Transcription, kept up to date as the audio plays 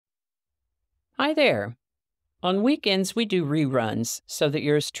Hi there. On weekends, we do reruns so that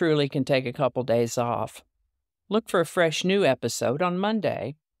yours truly can take a couple days off. Look for a fresh new episode on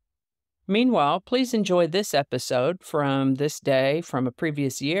Monday. Meanwhile, please enjoy this episode from this day from a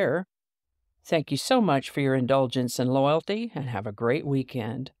previous year. Thank you so much for your indulgence and loyalty, and have a great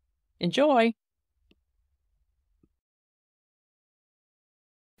weekend. Enjoy!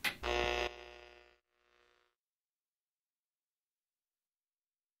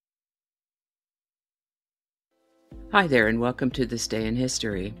 Hi there, and welcome to This Day in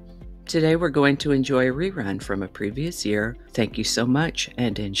History. Today we're going to enjoy a rerun from a previous year. Thank you so much,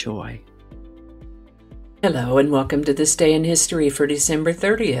 and enjoy. Hello, and welcome to This Day in History for December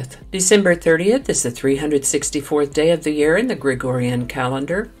 30th. December 30th is the 364th day of the year in the Gregorian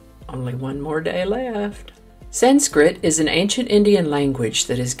calendar. Only one more day left. Sanskrit is an ancient Indian language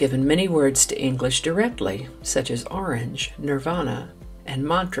that has given many words to English directly, such as orange, nirvana, and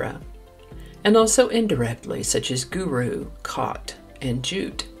mantra, and also indirectly, such as guru, khat, and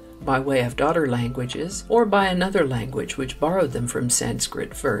jute, by way of daughter languages, or by another language which borrowed them from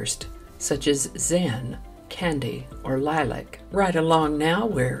Sanskrit first, such as Zen, candy, or lilac. Right along now,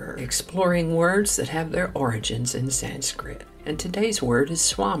 we're exploring words that have their origins in Sanskrit. And today's word is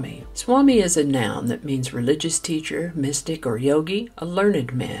Swami. Swami is a noun that means religious teacher, mystic, or yogi, a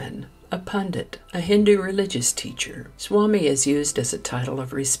learned man, a pundit, a Hindu religious teacher. Swami is used as a title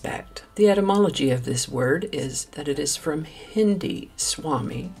of respect. The etymology of this word is that it is from Hindi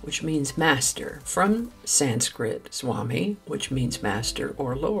Swami, which means master, from Sanskrit Swami, which means master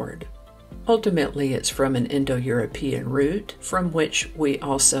or lord. Ultimately, it's from an Indo-European root, from which we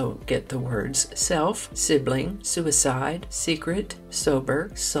also get the words self, sibling, suicide, secret, sober,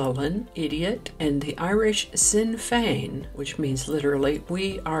 sullen, idiot, and the Irish Sinn Féin, which means literally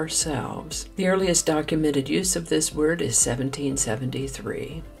we ourselves. The earliest documented use of this word is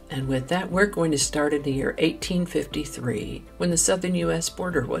 1773. And with that, we're going to start in the year 1853, when the southern U.S.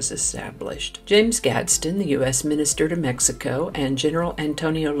 border was established. James Gadsden, the U.S. Minister to Mexico, and General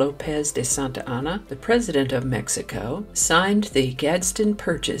Antonio Lopez de Santa Anna, the President of Mexico, signed the Gadsden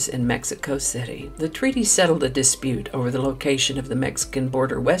Purchase in Mexico City. The treaty settled a dispute over the location of the Mexican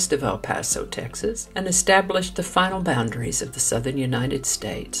border west of El Paso, Texas, and established the final boundaries of the southern United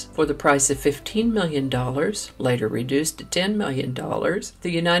States. For the price of $15 million, later reduced to $10 million,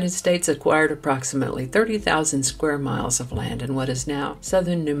 the United States acquired approximately 30,000 square miles of land in what is now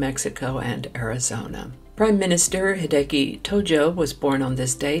southern New Mexico and Arizona. Prime Minister Hideki Tojo was born on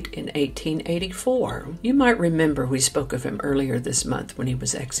this date in 1884. You might remember we spoke of him earlier this month when he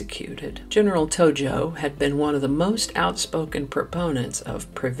was executed. General Tojo had been one of the most outspoken proponents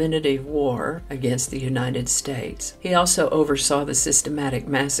of preventative war against the United States. He also oversaw the systematic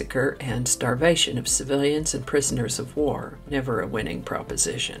massacre and starvation of civilians and prisoners of war, never a winning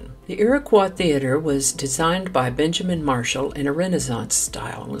proposition. The Iroquois Theater was designed by Benjamin Marshall in a Renaissance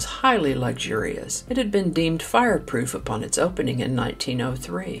style and was highly luxurious. It had been deemed fireproof upon its opening in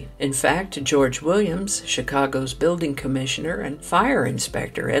 1903. In fact, George Williams, Chicago's building commissioner, and fire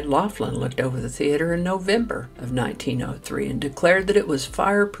inspector Ed Laughlin looked over the theater in November of 1903 and declared that it was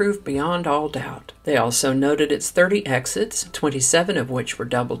fireproof beyond all doubt. They also noted its 30 exits, 27 of which were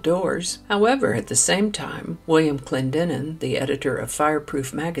double doors. However, at the same time, William Clendenin, the editor of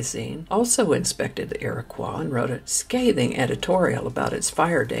Fireproof magazine, also inspected the Iroquois and wrote a scathing editorial about its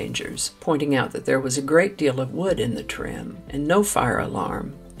fire dangers, pointing out that there was a great deal of wood in the trim, and no fire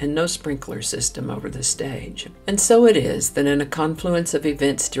alarm, and no sprinkler system over the stage. And so it is that in a confluence of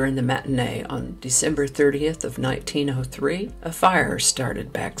events during the matinee on December 30th of 1903, a fire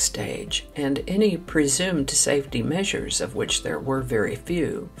started backstage, and any presumed safety measures, of which there were very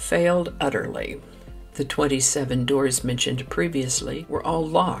few, failed utterly. The 27 doors mentioned previously were all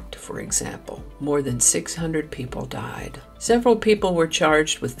locked, for example. More than 600 people died. Several people were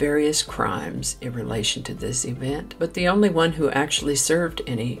charged with various crimes in relation to this event, but the only one who actually served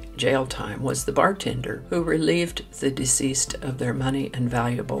any jail time was the bartender, who relieved the deceased of their money and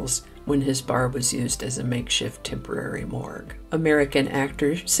valuables when his bar was used as a makeshift temporary morgue. American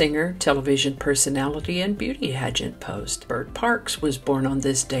actor, singer, television personality, and beauty pageant post Bert Parks was born on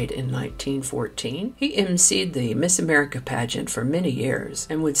this date in 1914. He emceed the Miss America pageant for many years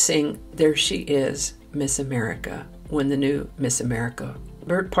and would sing "There She Is, Miss America" when the new Miss America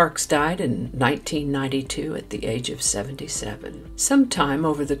Bert Parks died in 1992 at the age of 77. Sometime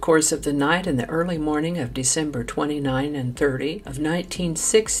over the course of the night and the early morning of December 29 and 30 of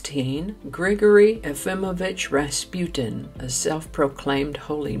 1916, Grigory Efimovich Rasputin, a self-proclaimed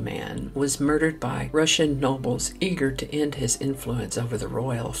holy man, was murdered by Russian nobles eager to end his influence over the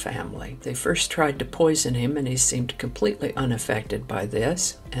royal family. They first tried to poison him, and he seemed completely unaffected by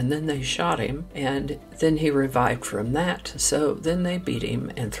this, and then they shot him, and then he revived from that, so then they beat him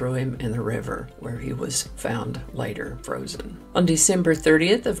and threw him in the river, where he was found later frozen. On December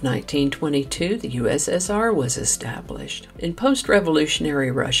 30th of 1922, the USSR was established. In post-revolutionary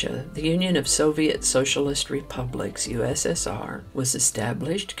Russia, the Union of Soviet Socialist Republics, USSR, was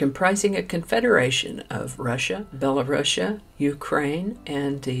established, comprising a confederation of Russia, Belarusia, Ukraine,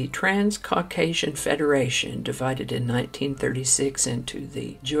 and the Transcaucasian Federation, divided in 1936 into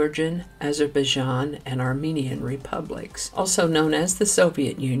the Georgian, Azerbaijan, and Armenian republics. Also known as the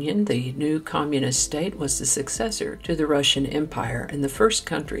Soviet Union, the new communist state was the successor to the Russian Empire and the first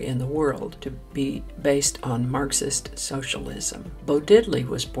country in the world to be based on Marxist socialism. Bo Diddley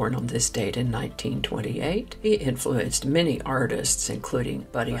was born on this date in 1928. He influenced many artists, including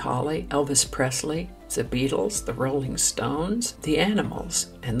Buddy Holly, Elvis Presley, the Beatles, the Rolling Stones, the Animals,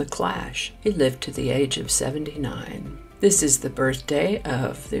 and the Clash. He lived to the age of 79. This is the birthday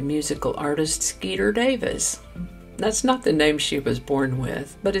of the musical artist Skeeter Davis. That's not the name she was born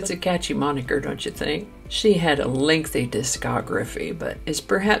with, but it's a catchy moniker, don't you think? She had a lengthy discography, but is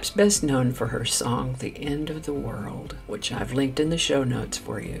perhaps best known for her song, The End of the World, which I've linked in the show notes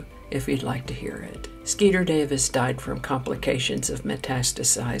for you if you'd like to hear it. Skeeter Davis died from complications of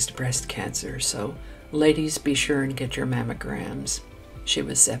metastasized breast cancer, so ladies, be sure and get your mammograms. She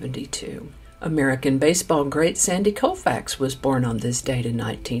was 72. American baseball great Sandy Koufax was born on this date in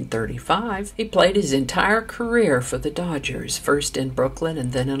 1935. He played his entire career for the Dodgers, first in Brooklyn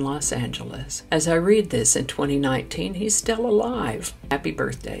and then in Los Angeles. As I read this in 2019, he's still alive. Happy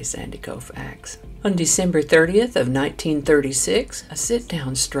birthday, Sandy Koufax. On December 30th of 1936, a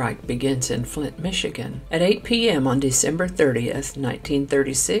sit-down strike begins in Flint, Michigan. At 8 p.m. on December 30th,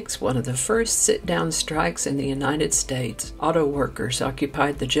 1936, one of the first sit-down strikes in the United States, auto workers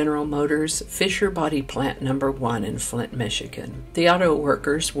occupied the General Motors Fisher Body Plant No. 1 in Flint, Michigan. The auto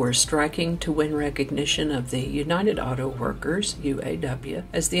workers were striking to win recognition of the United Auto Workers, UAW,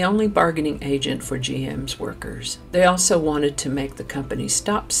 as the only bargaining agent for GM's workers. They also wanted to make the company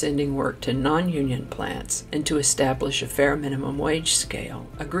stop sending work to non-union plants and to establish a fair minimum wage scale,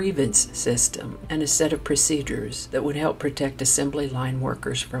 a grievance system, and a set of procedures that would help protect assembly line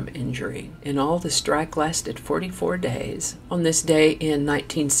workers from injury. In all, the strike lasted 44 days. On this day in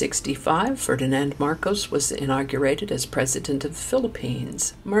 1965, Ferdinand Marcos was inaugurated as president of the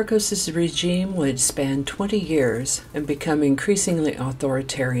Philippines. Marcos's regime would span 20 years and become increasingly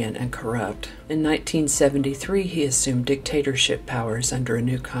authoritarian and corrupt. In 1973, he assumed dictatorship powers under a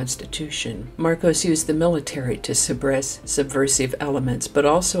new constitution. Marcos used the military to suppress subversive elements, but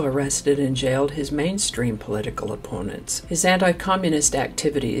also arrested and jailed his mainstream political opponents. His anti-communist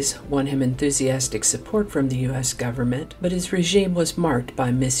activities won him enthusiastic support from the U.S. government, but his regime was marked by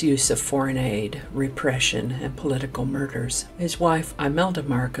misuse of foreign aid, repression, and political murders. His wife, Imelda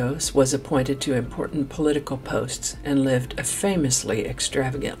Marcos, was appointed to important political posts and lived a famously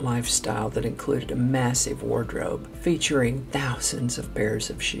extravagant lifestyle that included a massive wardrobe featuring thousands of pairs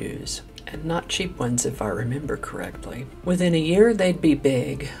of shoes. And not cheap ones, if I remember correctly. Within a year, they'd be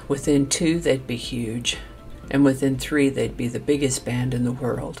big. Within 2, they'd be huge. And within 3, they'd be the biggest band in the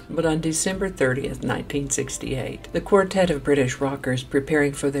world. But on December 30th, 1968, the quartet of British rockers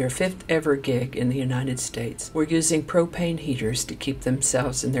preparing for their 5th ever gig in the United States were using propane heaters to keep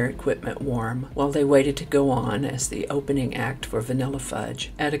themselves and their equipment warm while they waited to go on as the opening act for Vanilla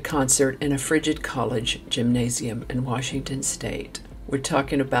Fudge at a concert in a frigid college gymnasium in Washington State. We're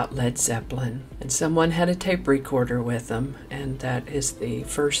talking about Led Zeppelin, and someone had a tape recorder with them, and that is the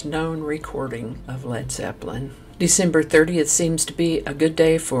first known recording of Led Zeppelin. December 30th seems to be a good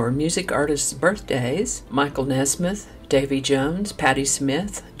day for music artists' birthdays. Michael Nesmith, Davy Jones, Patti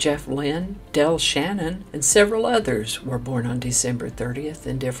Smith, Jeff Lynne, Del Shannon, and several others were born on December 30th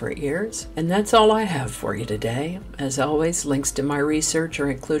in different years. And that's all I have for you today. As always, links to my research are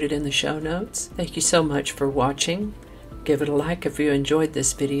included in the show notes. Thank you so much for watching. Give it a like if you enjoyed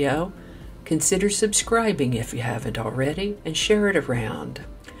this video. Consider subscribing if you haven't already, and share it around.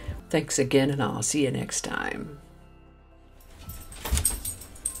 Thanks again, and I'll see you next time.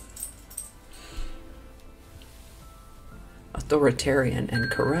 Authoritarian and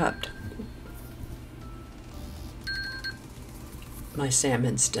corrupt. My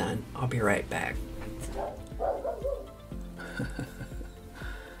salmon's done. I'll be right back.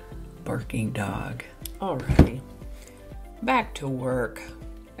 working dog. Alrighty, back to work.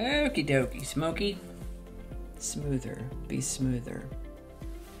 Okie dokie, Smokey. Smoother, be smoother.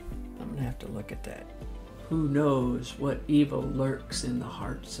 I'm gonna have to look at that. Who knows what evil lurks in the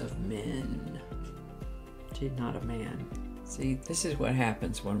hearts of men? She's not a man. See, this is what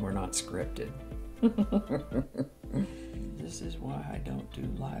happens when we're not scripted. This is why I don't do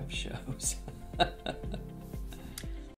live shows.